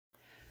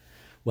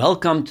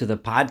Welcome to the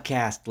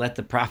podcast, Let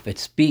the Prophet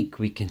Speak.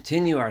 We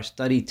continue our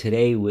study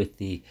today with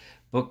the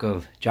book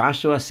of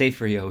Joshua,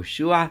 Sefer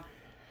Yehoshua.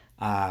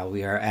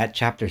 We are at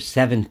chapter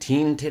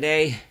 17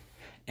 today,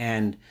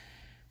 and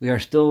we are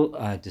still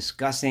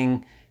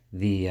discussing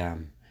the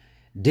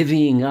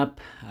divvying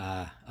up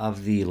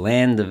of the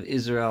land of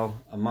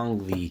Israel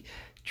among the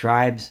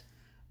tribes,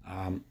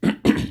 among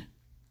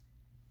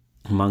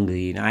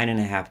the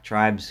 9.5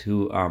 tribes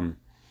who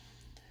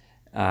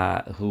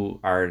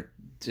are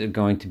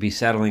going to be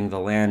settling the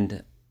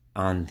land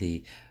on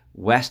the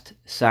west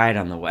side,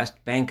 on the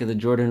west bank of the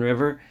Jordan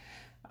River.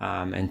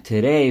 And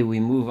today we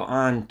move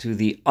on to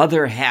the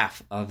other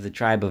half of the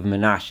tribe of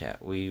Manasseh.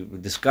 We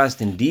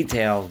discussed in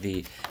detail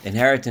the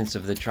inheritance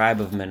of the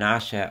tribe of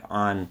Manasseh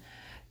on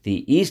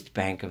the east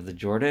bank of the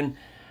Jordan.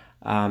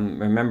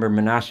 Remember,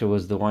 Manasseh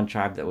was the one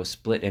tribe that was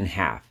split in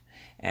half.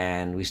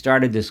 And we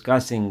started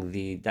discussing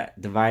the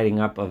dividing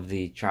up of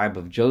the tribe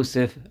of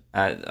Joseph,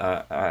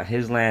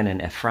 his land,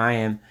 and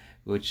Ephraim,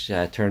 which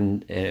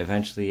turned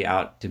eventually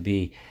out to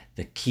be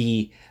the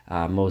key,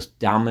 most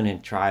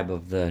dominant tribe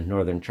of the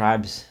northern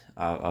tribes,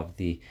 of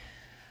the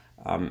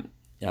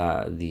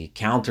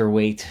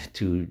counterweight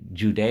to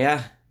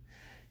Judah.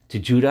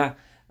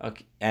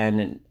 Okay,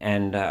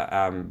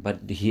 but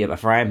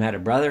Ephraim had a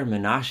brother,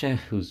 Manasseh,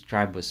 whose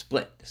tribe was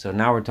split. So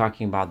now we're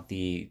talking about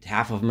the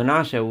half of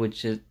Manasseh,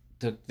 which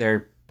took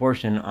their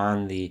portion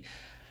on the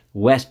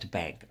west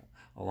bank,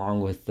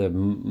 along with the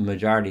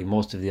majority,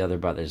 most of the other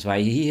brothers.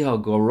 Vayihi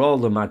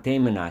gorol l'matei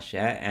Menashe,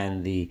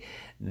 and the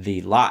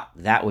lot,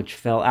 that which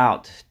fell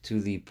out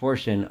to the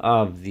portion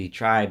of the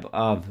tribe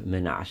of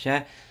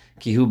Manasseh,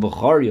 kihu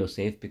b'chor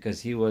Yosef,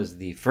 because he was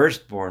the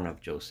firstborn of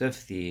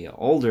Joseph, the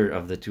older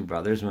of the two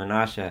brothers.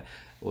 Manasseh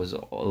was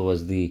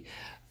the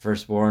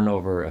firstborn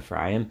over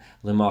Ephraim.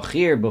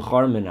 L'machir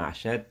b'chor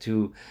Menashe,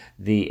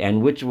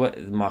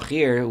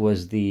 Machir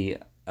was the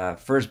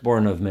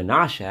firstborn of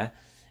Manasseh,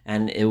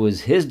 and it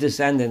was his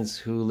descendants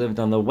who lived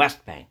on the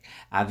west bank.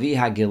 Avi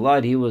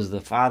HaGilad, he was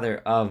the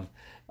father of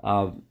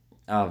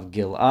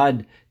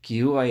Gilad,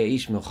 Kihu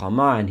Ish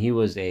Milchama, and he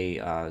was a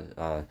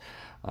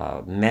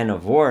man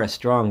of war, a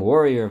strong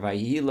warrior.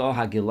 Vayilo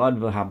HaGilad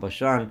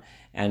v'Habashan,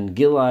 and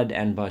Gilad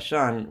and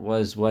Bashan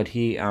was what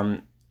he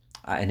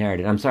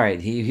inherited. I'm sorry,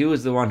 he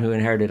was the one who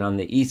inherited on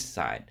the east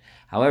side.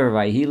 However,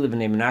 Vayhi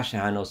Livnei Menashe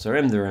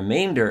HaNosarim, the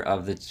remainder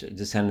of the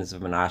descendants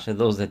of Manasseh,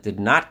 those that did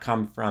not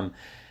come from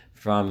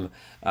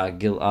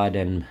Gilad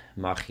and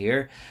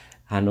Machir,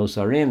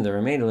 Hanosarim, the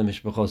remainder of the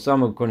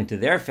Mishpachosam, according to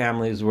their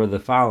families, were the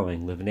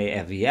following: Livnei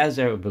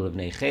Eviezer,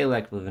 Livnei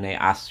Chelek, Livnei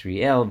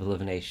Asriel,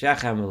 Livnei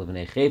Shechem,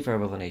 Livnei Chefer,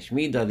 Livnei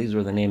Shmida. These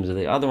were the names of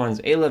the other ones.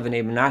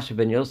 Livnei Menashe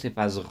ben Yosef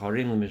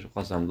HaZacharim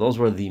Mishpachosam. Those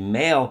were the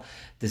male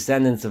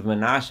descendants of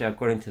Manasseh,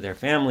 according to their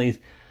families,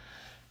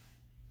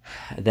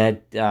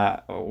 that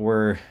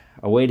were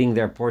awaiting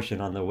their portion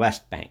on the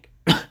west bank.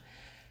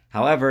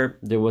 However,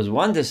 there was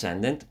one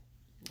descendant.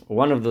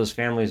 One of those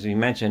families we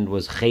mentioned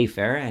was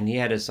Chefer, and he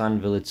had a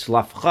son,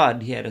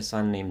 Vilitzlafchad. He had a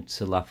son named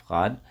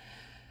Tzilafchad.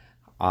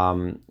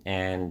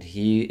 And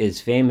he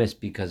is famous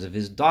because of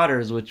his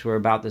daughters, which we're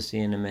about to see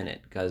in a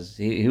minute. Because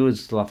he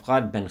was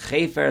Tzilafchad ben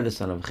Chefer, the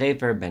son of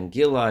Chefer, ben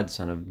Gilad,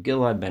 son of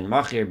Gilad, ben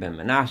Machir, ben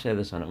Menashe,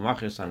 the son of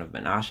Machir, son of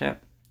Menashe.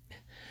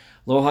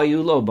 Lo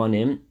hayu lo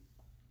banim.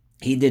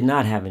 He did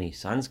not have any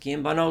sons, ki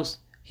im banos.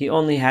 He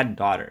only had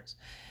daughters.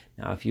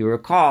 Now, if you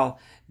recall,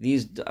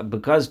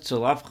 because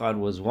Tzilafchad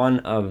was one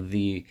of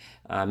the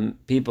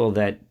people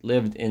that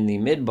lived in the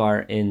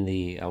Midbar, in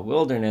the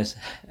wilderness,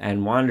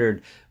 and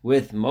wandered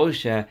with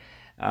Moshe,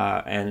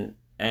 and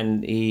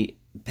he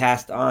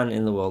passed on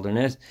in the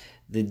wilderness,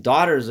 the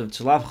daughters of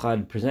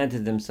Tzilafchad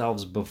presented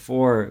themselves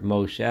before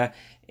Moshe.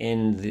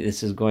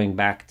 This is going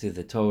back to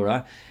the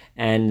Torah.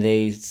 And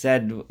they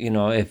said,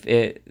 if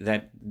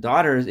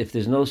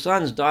there's no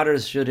sons,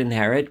 daughters should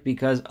inherit,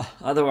 because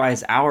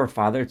otherwise our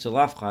father,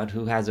 Tzilafchad,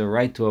 who has a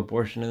right to a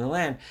portion in the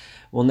land,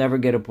 will never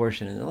get a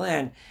portion in the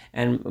land.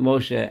 And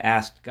Moshe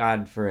asked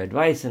God for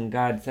advice, and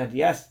God said,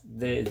 yes,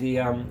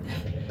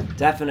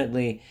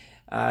 definitely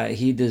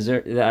he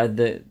deserves.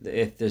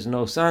 If there's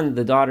no son,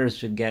 the daughters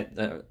should get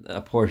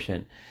a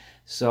portion.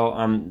 So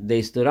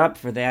they stood up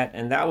for that,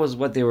 and that was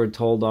what they were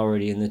told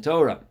already in the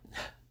Torah.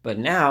 But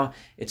now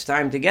it's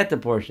time to get the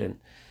portion.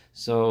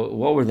 So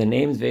what were the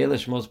names? Ve'ela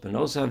Shmos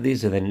Benosav.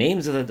 These are the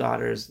names of the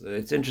daughters.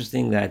 It's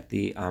interesting that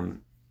the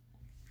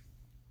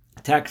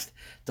text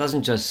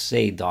doesn't just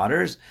say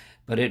daughters,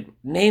 but it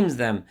names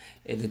them.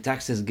 The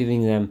text is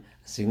giving them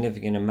a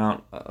significant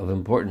amount of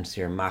importance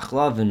here.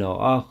 Machla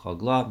v'Noah,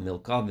 Chagla,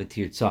 Milka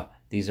v'Tirza.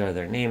 These are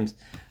their names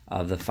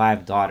of the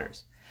 5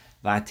 daughters.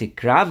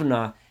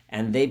 Vatikravna.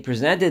 And they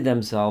presented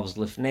themselves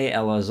lifnei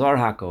Elazar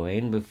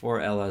HaKohen, before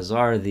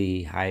Elazar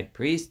the high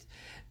priest,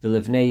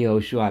 v'lifnei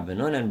Yehoshua ben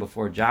Nun, and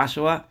before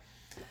Joshua,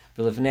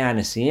 v'lifnei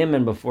Anasiim,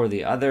 and before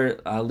the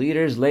other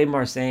leaders,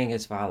 Lamar, saying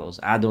as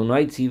follows: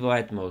 Adonai tziva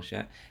et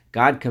Moshe,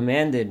 God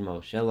commanded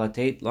Moshe,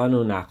 latet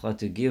lanu nachla,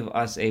 to give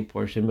us a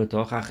portion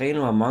b'toch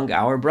achenu, among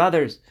our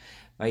brothers,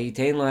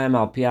 v'yitein lahem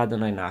al pi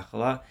Adonai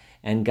nachla,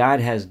 and God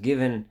has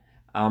given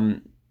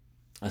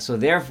So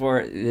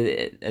therefore,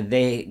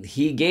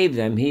 he gave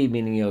them, he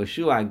meaning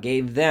Yoshua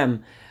gave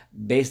them,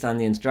 based on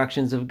the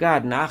instructions of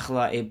God,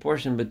 nachla, a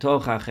portion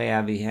betoch achei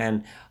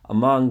avihen,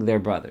 among their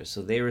brothers.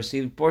 So they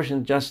received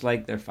portions just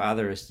like their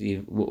father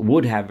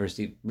would have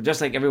received,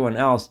 just like everyone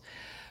else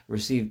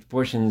received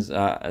portions. In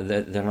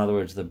other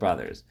words, the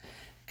brothers.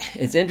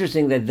 It's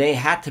interesting that they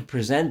had to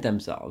present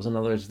themselves. In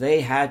other words,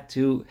 they had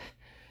to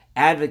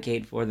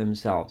advocate for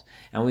themselves.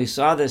 And we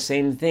saw the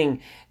same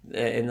thing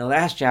in the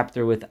last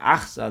chapter with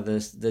Achsa,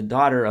 the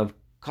daughter of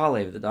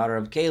Kalev, the daughter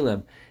of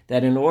Caleb,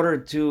 that in order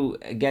to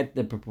get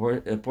the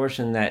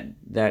portion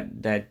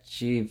that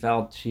she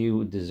felt she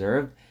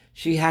deserved,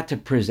 she had to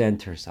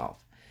present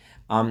herself.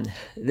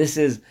 This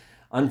is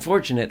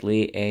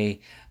unfortunately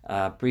a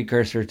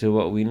precursor to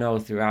what we know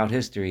throughout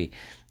history,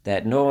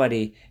 that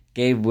nobody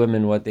gave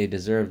women what they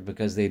deserved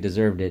because they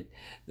deserved it.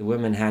 The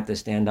women had to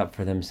stand up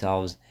for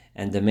themselves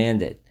and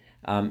demand it.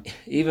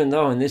 Even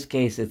though in this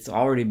case it's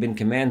already been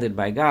commanded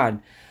by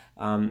God,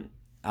 and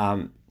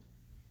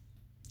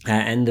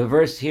the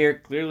verse here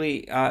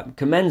clearly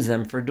commends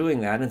them for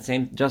doing that, and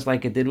same just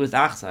like it did with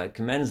Achsa, it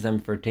commends them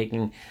for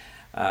taking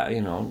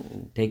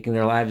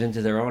their lives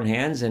into their own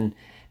hands and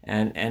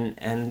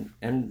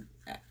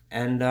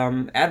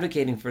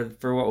advocating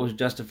for what was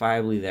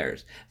justifiably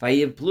theirs. Now,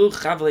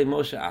 Chavle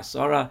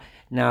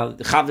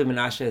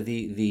Menashe,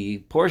 the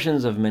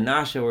portions of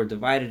Menashe were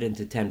divided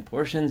into 10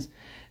 portions.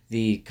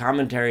 The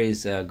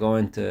commentaries go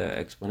into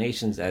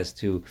explanations as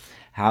to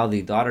how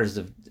the daughters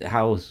of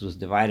house was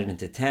divided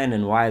into 10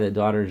 and why the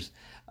daughters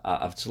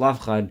of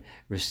Tzlafchad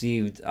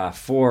received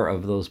 4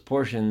 of those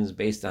portions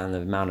based on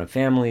the amount of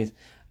families.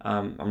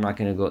 I'm not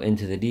going to go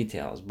into the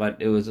details, but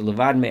it was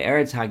Levad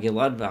Me'eretz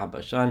HaGilad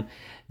VaHaBashan.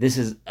 This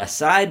is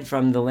aside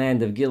from the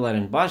land of Gilad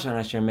and Bashan,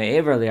 Asher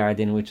Me'ever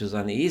Li'ardin, which was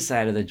on the east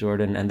side of the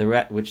Jordan, and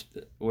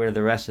where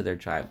the rest of their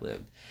tribe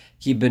lived.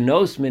 Ki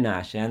benos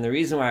Menashe, and the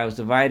reason why it was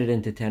divided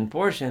into 10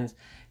 portions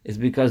is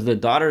because the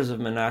daughters of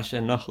Menashe,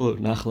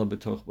 Nachla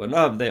betoch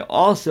banav, they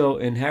also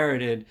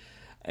inherited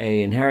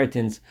a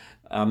inheritance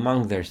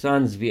among their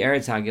sons,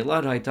 V'eretz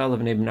HaGilad ha'itah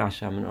levnei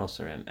Menashe min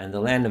Osarim, and the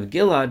land of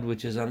Gilad,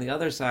 which is on the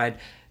other side,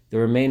 the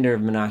remainder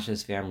of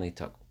Menashe's family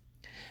took.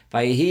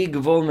 Vayehi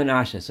gvul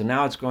Menashe, so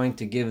now it's going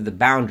to give the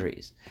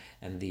boundaries,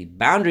 and the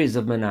boundaries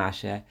of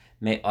Menashe,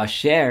 may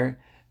Asher,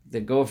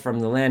 that go from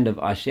the land of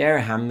Asher,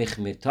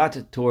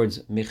 HaMichmitat, towards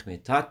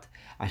Michmitat,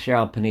 Asher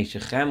al Panei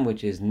Shechem,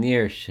 which is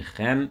near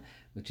Shechem,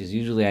 which is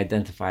usually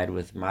identified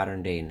with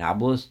modern-day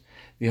Nablus.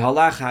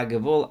 V'halach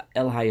ha'gevul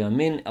el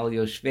hayamin el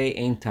yoshvei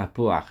ein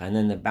tapuach, and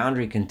then the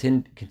boundary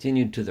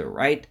continued to the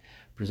right,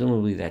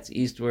 presumably that's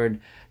eastward,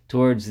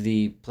 towards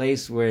the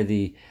place where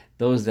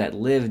those that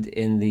lived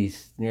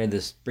near the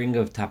spring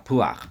of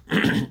Tapuach.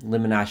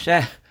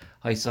 L'Menashe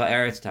ha'isa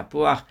eretz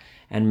Tapuach,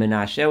 and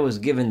Menashe was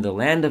given the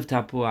land of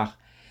Tapuach.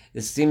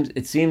 It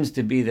seems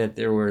to be that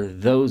there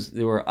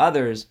were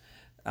others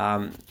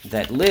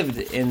that lived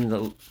in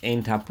the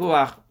Ein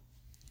Tapuach.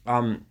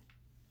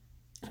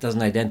 It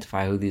doesn't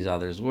identify who these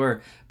others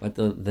were, but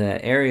the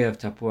area of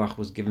Tapuach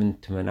was given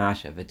to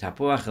Menashe.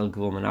 V'Tapuach el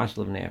gvul Menashe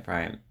l'bnei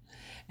Ephraim.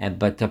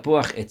 But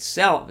Tapuach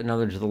itself, in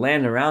other words, the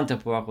land around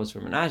Tapuach was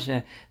for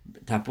Menashe.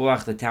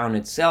 Tapuach, the town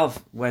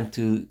itself, went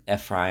to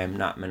Ephraim,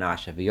 not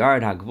Menashe.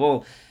 V'yard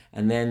ha'gvul,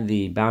 and then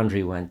the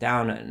boundary went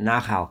down.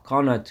 Nachal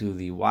Kana to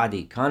the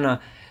Wadi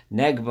Kana.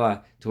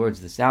 Negba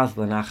towards the south.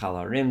 L'Nachal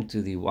Arim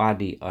to the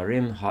Wadi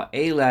Arim.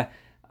 Ha'ela,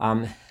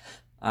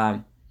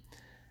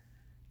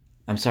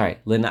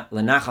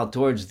 L'Nachal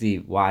towards the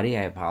Wadi,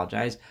 I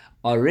apologize.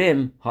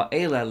 Arim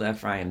ha'ela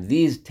le'Ephraim.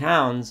 These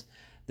towns,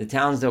 the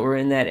towns that were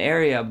in that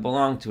area,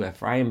 belonged to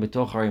Ephraim,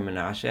 betoch Hari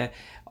Menashe,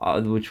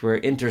 which were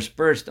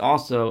interspersed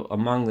also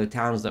among the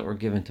towns that were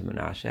given to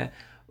Menashe.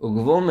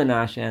 Ugvul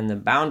Menashe, and the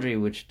boundary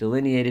which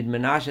delineated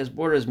Menashe's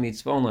borders,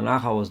 Mitzvon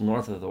L'Nachal, was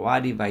north of the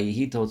Wadi,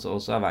 Vayihi Totz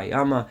Osav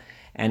Ayama,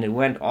 and it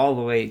went all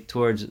the way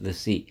towards the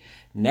sea.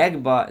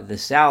 Negba, the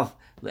south,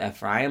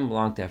 Ephraim,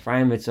 belonged to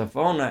Ephraim,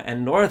 Mitzafona,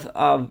 and north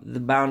of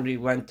the boundary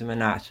went to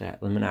Menashe,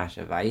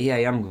 Vayihi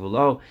Ayam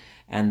Gvulo,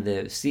 and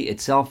the sea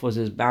itself was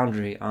his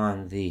boundary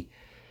on the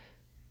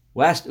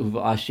west,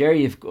 Asher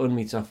Yifkun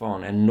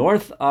Mitzafon, and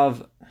north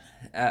of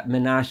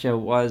Menashe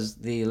was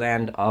the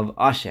land of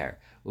Asher,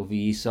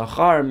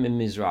 Yisachar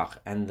Mizrach,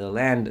 and the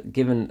land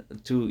given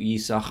to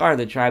Yisachar,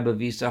 the tribe of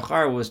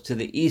Yisachar, was to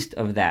the east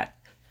of that.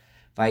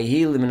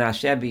 Vayihi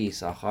Menashe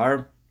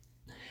Yisachar,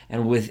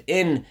 and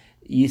within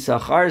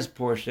Yisachar's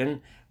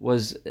portion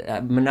was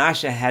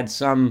Menashe had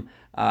some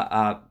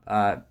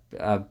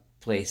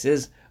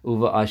places,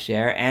 Uva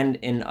Asher, and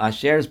in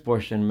Asher's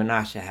portion,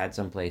 Menashe had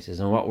some places.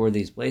 And what were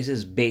these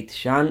places? Beit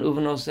Shan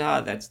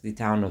Uvnosah, that's the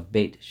town of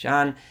Beit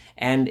Shan,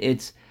 and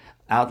its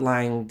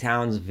outlying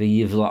towns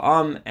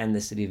V'Yivla'am, and the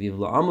city of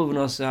Yivla'am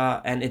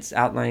Uvnosah, and its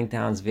outlying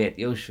towns V'et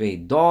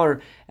Yoshvei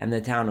Dor, and the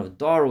town of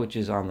Dor, which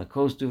is on the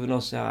coast of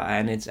Uvnosah,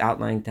 and its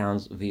outlying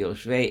towns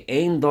V'Yoshvei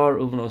Ein Dor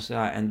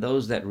Uvnosah, and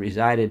those that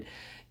resided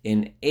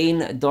in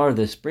Ein Dor,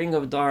 the spring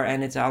of Dor,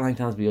 and its outlying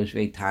towns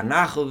V'Yoshvei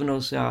Tanach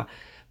Uvnosah,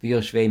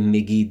 v'yoshvei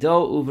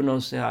Megiddo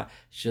uvenosea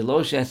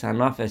sheloshes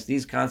hanafes.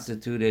 These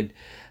constituted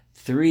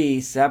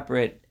 3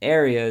 separate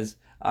areas,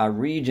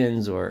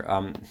 regions, or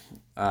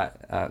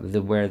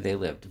where they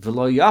lived.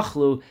 V'lo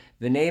yachlu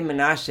v'nei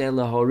Menashe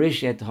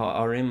lehorish et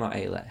ha'arim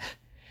ha'eleh.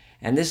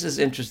 And this is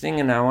interesting,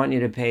 and I want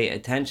you to pay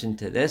attention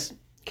to this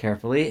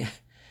carefully.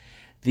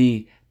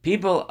 The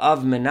people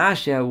of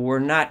Menashe were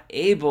not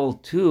able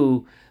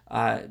to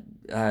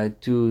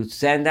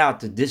send out,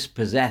 to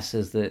dispossess,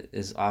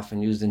 is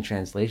often used in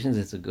translations.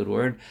 It's a good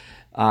word.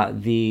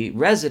 The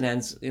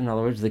residents, in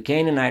other words, the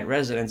Canaanite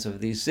residents of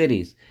these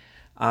cities.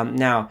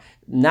 Now,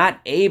 not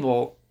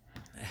able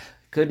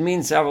could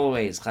mean several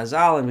ways.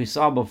 Chazal, and we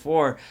saw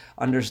before,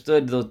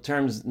 understood the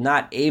terms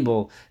not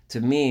able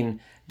to mean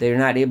they're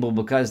not able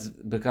because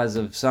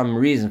of some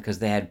reason, because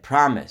they had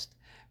promised,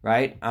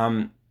 right?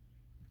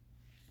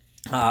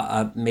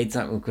 Made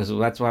something, because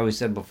that's why we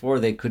said before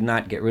they could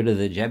not get rid of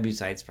the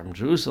Jebusites from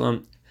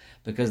Jerusalem,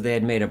 because they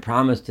had made a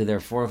promise to their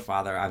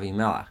forefather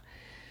Avimelech.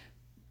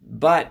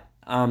 But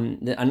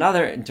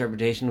another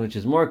interpretation, which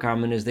is more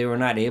common, is they were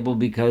not able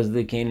because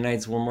the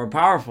Canaanites were more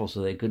powerful,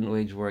 so they couldn't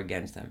wage war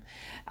against them.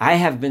 I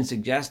have been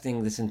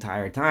suggesting this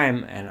entire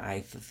time, and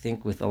I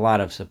think with a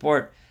lot of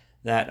support,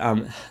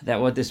 that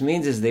what this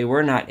means is they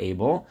were not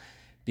able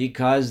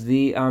because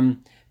the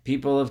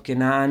people of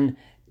Canaan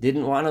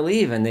didn't want to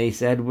leave, and they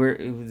said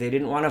they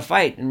didn't want to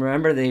fight. And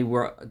remember,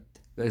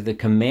 the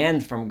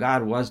command from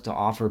God was to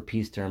offer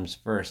peace terms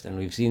first, and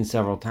we've seen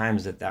several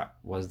times that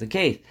was the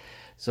case.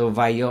 So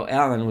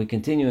Vayoel, and we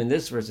continue in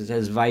this verse, it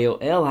says,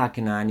 Vayoel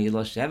HaKanani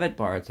lo shevet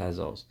ba'aretz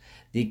hazos.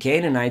 The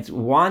Canaanites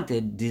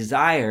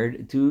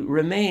desired to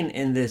remain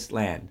in this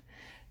land.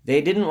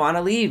 They didn't want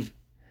to leave.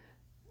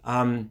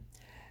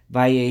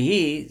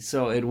 Vayehi,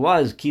 so it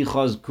was ki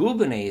chozku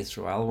b'nei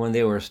Yisrael, when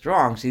they were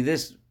strong. See,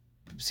 this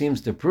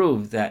seems to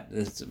prove that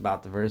it's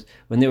about the verse,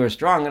 when they were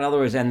strong, in other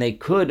words, and they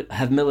could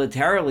have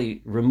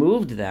militarily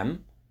removed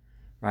them,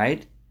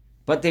 right?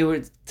 But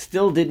they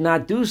still did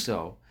not do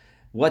so.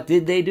 What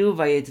did they do?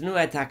 Vayetnu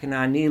et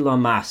haKanani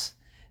lomas.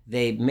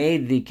 They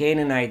made the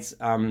Canaanites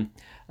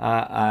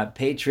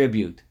pay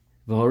tribute.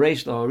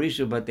 V'horesh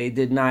lohorishu, but they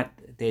did not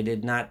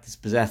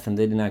dispossess them.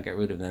 They did not get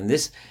rid of them.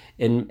 This,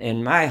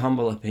 in my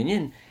humble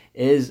opinion,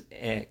 is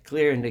a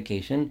clear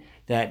indication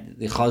that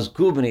the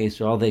Chazku b'nei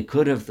Yisrael, they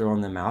could have thrown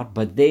them out,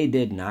 but they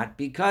did not,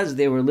 because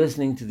they were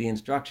listening to the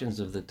instructions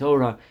of the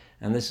Torah.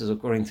 And this is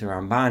according to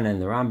Ramban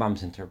and the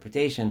Rambam's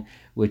interpretation,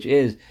 which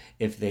is,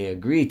 if they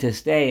agree to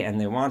stay and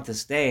they want to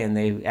stay and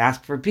they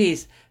ask for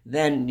peace,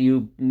 then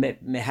you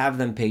have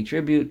them pay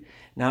tribute.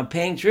 Now,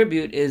 paying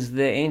tribute is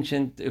the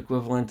ancient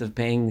equivalent of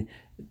paying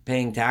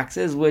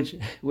taxes, which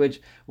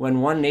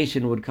when one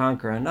nation would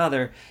conquer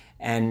another,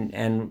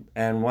 and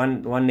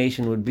one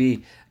nation would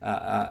be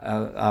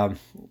the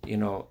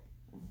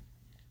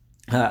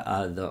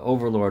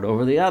overlord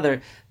over the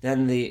other,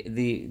 then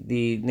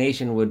the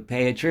nation would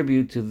pay a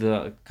tribute to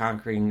the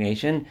conquering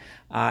nation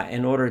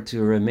in order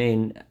to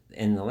remain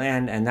in the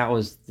land, and that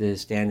was the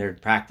standard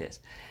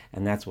practice,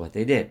 and that's what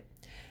they did.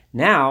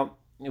 Now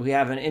we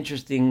have an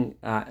interesting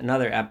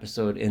another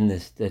episode in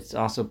this that's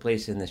also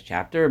placed in this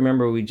chapter.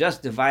 Remember, we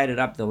just divided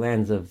up the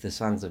lands of the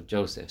sons of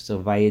Joseph. So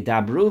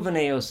Vayidabru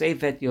v'nei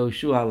Yosef et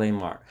Yoshua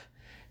lemar.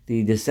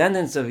 The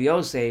descendants of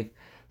Yosef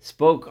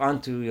spoke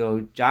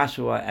unto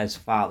Joshua as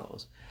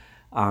follows.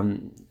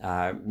 Now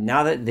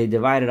that they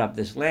divided up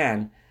this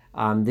land,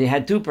 they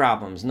had 2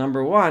 problems.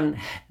 Number one,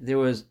 there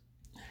was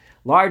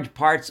large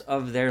parts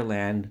of their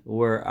land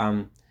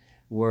were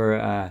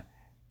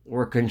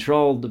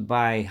controlled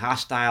by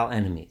hostile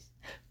enemies,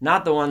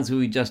 not the ones who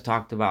we just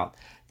talked about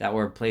that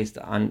were placed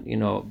on,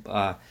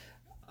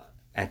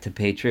 to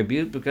pay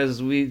tribute,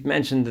 because we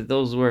mentioned that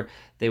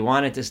they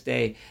wanted to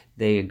stay,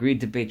 they agreed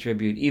to pay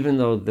tribute, even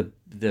though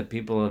the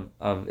people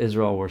of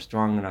Israel were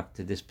strong enough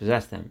to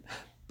dispossess them.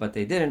 But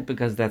they didn't,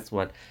 because that's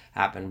what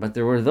happened. But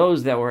there were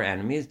those that were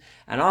enemies,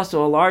 and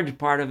also a large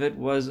part of it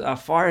was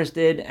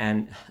forested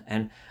and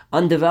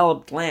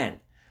undeveloped land.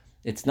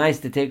 It's nice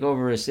to take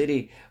over a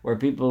city where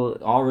people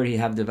already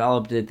have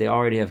developed it, they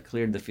already have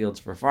cleared the fields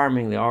for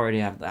farming, they already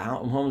have the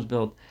homes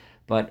built,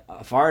 but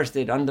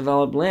forested,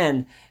 undeveloped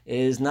land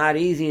is not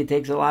easy. It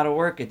takes a lot of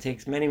work. It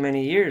takes many,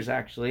 many years,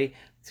 actually,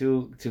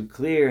 to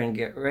clear and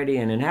get ready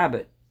and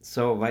inhabit.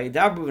 So,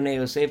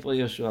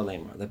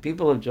 the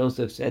people of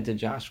Joseph said to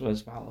Joshua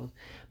as follows,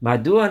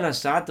 Madua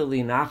nasata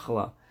li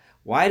nachla,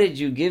 why did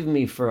you give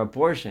me for a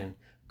portion,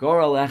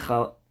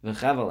 goralecha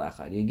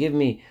v'chevelecha, you give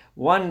me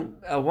one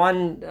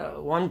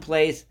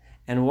place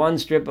and one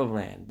strip of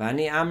land.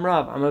 Bani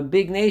Amrav, I'm a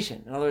big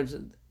nation. In other words,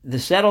 the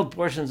settled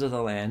portions of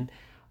the land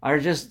are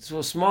just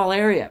a small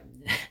area.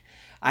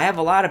 I have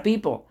a lot of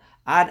people.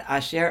 Ad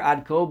asher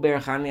ad ko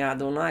berchani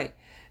Adonai,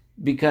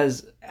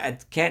 because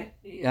it can't.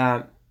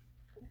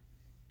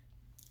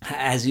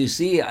 As you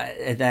see,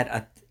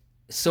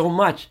 so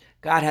much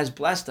God has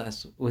blessed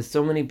us with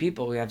so many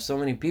people. We have so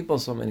many people,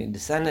 so many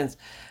descendants.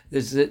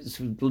 There's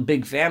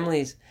big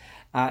families,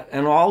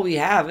 and all we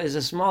have is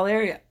a small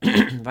area.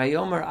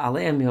 Vayomer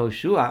Aleim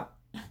Yehoshua.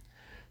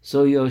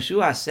 So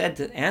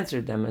Yoshua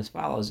answered them as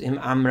follows: Im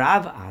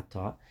amrav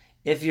ata.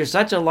 If you're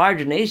such a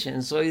large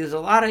nation, so there's a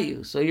lot of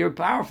you, so you're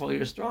powerful,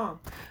 you're strong.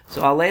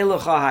 So alei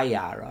lecha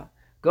hayara,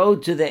 go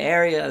to the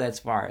area that's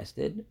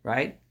forested,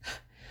 right?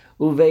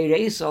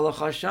 Uveiresa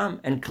lecha sham,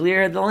 and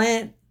clear the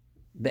land.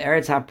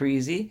 Be'eretz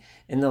haPerizi,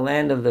 in the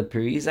land of the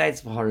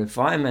Perizzites,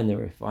 v'harephaim and the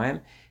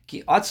Rephaim,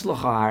 ki atzlocha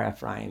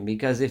har-Ephraim,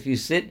 because if you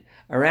sit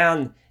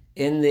around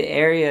in the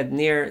area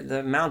near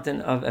the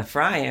mountain of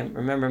Ephraim,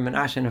 remember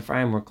Menashe and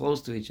Ephraim were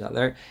close to each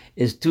other,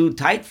 is too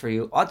tight for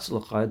you,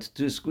 atzlocha, it's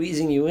too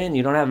squeezing you in,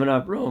 you don't have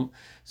enough room,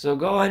 so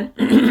go and,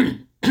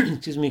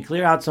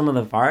 clear out some of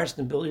the forest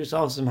and build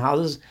yourself some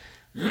houses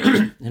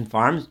and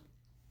farms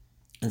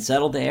and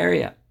settle the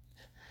area.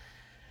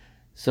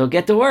 So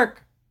get to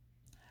work.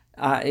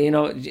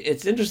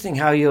 It's interesting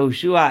how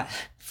Yoshua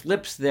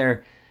flips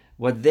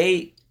what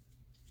they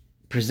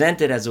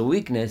presented as a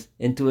weakness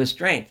into a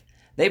strength.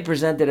 They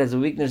presented as a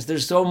weakness,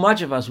 there's so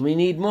much of us, we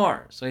need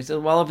more. So he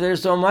said, well, if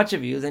there's so much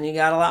of you, then you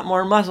got a lot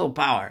more muscle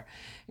power.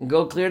 And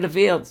go clear the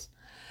fields.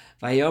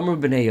 Vayomer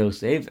b'nei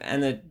Yosef,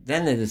 and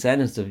then the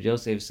descendants of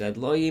Joseph said,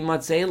 Lo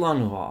yimatzei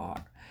lanu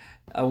ha'ar.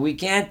 We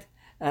can't,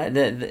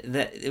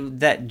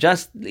 that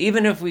just,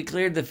 even if we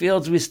cleared the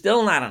fields, we're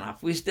still not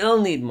enough. We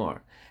still need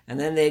more. And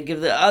then they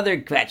give the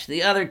other kvetch,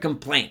 the other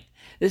complaint.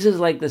 This is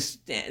like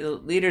the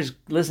leaders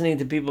listening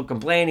to people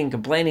complaining.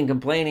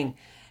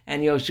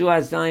 And Yoshua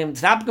is telling them,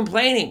 stop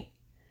complaining.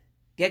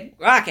 Get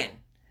rocking.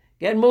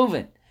 Get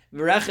moving.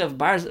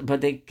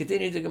 But they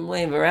continue to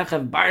complain.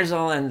 V'rechav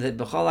Barzal and the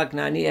B'cholak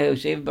Nani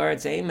Yoshev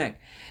Baretz Eimek.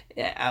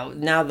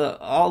 Now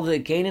all the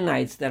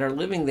Canaanites that are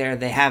living there,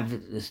 they have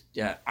this,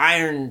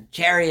 iron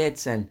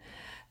chariots and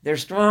they're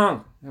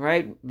strong,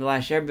 right?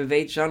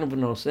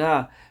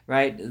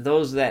 Right?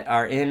 Those that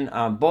are in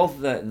both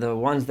the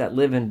ones that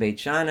live in Beit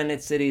Shan and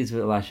its cities,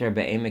 and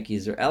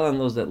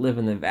those that live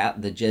in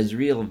the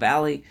Jezreel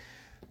Valley,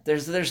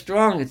 they're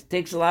strong. It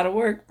takes a lot of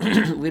work.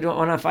 We don't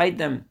want to fight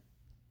them.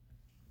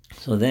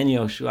 So then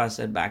Yoshua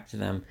said back to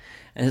them,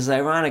 and it's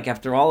ironic,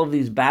 after all of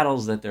these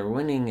battles that they're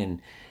winning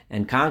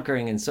and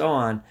conquering and so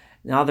on,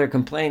 now they're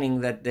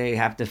complaining that they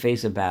have to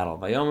face a battle.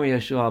 Vayomer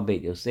Yoshua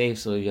Beit Yosef.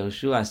 So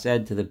Yoshua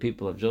said to the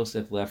people of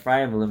Joseph,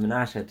 LeEphraim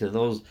v'leMenashe, to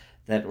those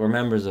that were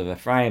members of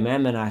Ephraim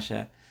and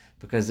Menashe,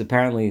 because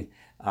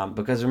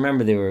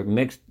remember they were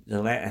mixed,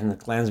 and the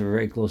clans were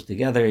very close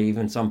together,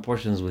 even some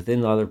portions within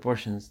the other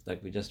portions,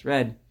 like we just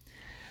read.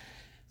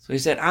 So he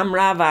said,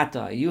 Amrav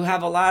ata, you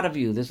have a lot of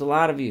you, there's a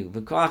lot of you.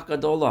 V'koach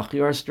gadolach,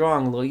 you are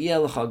strong. Lo yeh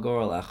lecha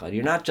gorel echad.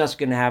 You're not just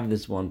going to have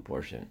this one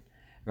portion,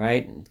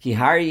 right? Ki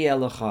har yeh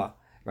lecha.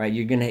 Right,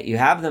 you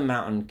have the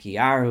mountain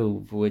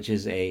Kiyaru, which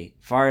is a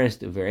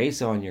forest of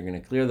Vereso, and you're going to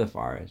clear the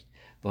forest.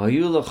 And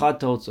you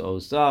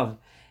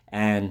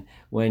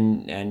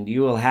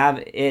will have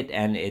it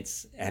and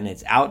its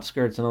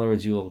outskirts. In other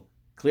words, you will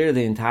clear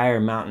the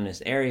entire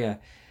mountainous area.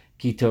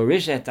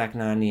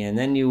 And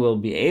then you will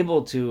be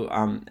able to,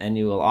 and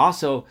you will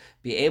also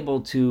be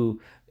able to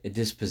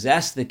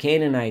dispossess the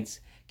Canaanites.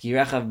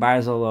 Kirechav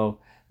Barzalo,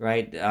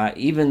 right?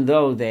 Even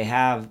though they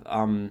have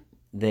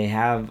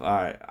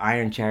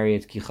iron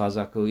chariots,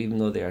 kichazaku, even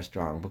though they are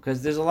strong,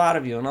 because there's a lot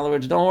of you. In other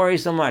words, don't worry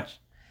so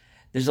much.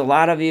 There's a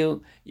lot of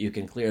you. You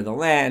can clear the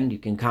land. You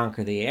can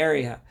conquer the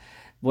area.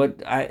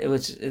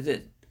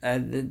 The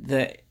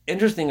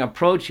interesting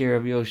approach here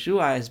of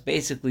Yoshua is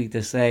basically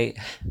to say,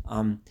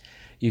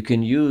 you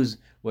can use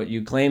what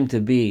you claim to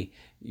be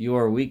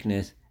your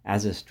weakness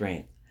as a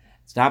strength.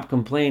 Stop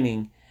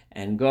complaining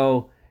and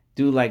go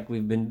do like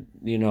we've been,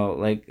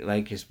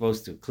 like you're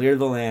supposed to. Clear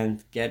the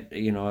land,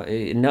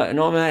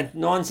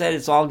 no one said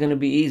it's all going to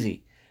be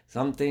easy.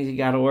 Some things you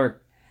got to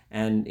work.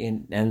 And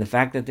the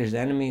fact that there's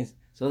enemies,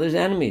 so there's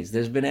enemies.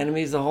 There's been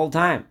enemies the whole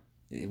time.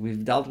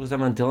 We've dealt with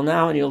them until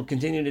now, and you'll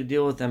continue to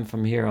deal with them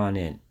from here on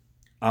in.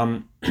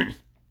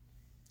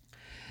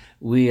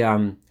 We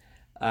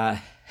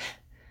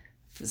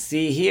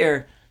see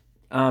here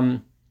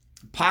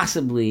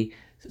possibly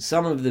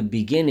some of the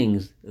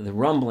beginnings, the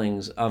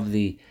rumblings of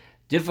the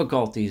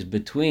difficulties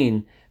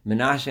between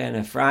Menashe and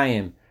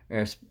Ephraim,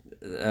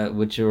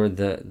 which are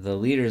the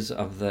leaders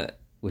of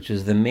which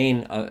is the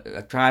main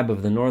tribe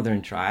of the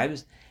northern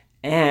tribes,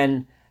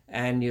 and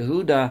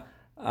Yehuda,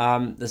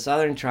 the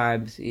southern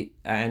tribes,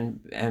 and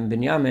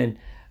Binyamin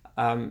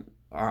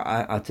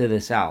are to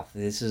the south.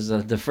 This is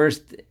the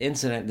first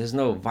incident. There's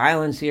no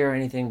violence here or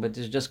anything, but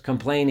there's just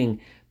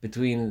complaining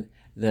between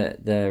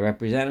the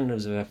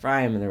representatives of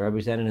Ephraim and the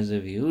representatives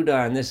of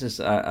Yehuda, and this is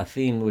a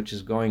theme which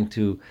is going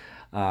to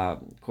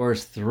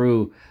course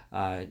through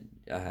the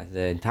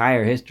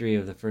entire history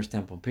of the First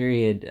Temple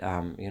period,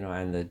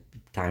 and the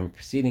time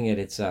preceding it.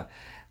 It's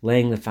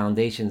laying the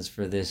foundations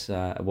for this,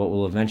 what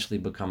will eventually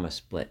become a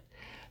split.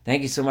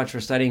 Thank you so much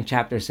for studying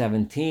chapter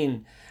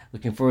 17.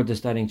 Looking forward to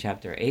studying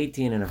chapter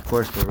 18 and, of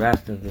course, the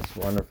rest of this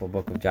wonderful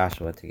book of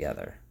Joshua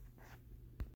together.